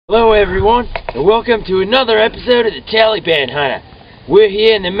Hello everyone, and welcome to another episode of the Taliban Hunter. We're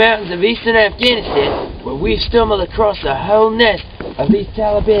here in the mountains of eastern Afghanistan, where we've stumbled across a whole nest of these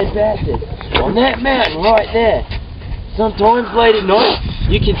Taliban bastards. On that mountain right there. Sometimes late at night,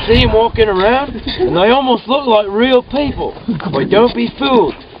 you can see them walking around, and they almost look like real people. But don't be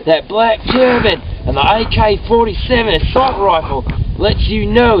fooled, that black turban and the AK-47 assault rifle lets you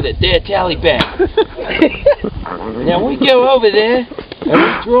know that they're Taliban. Now we go over there, and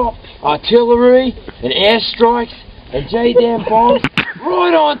we drop artillery and airstrikes and J-damn bombs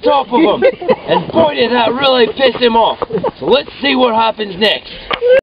right on top of them. And boy, did that really piss him off. So let's see what happens next.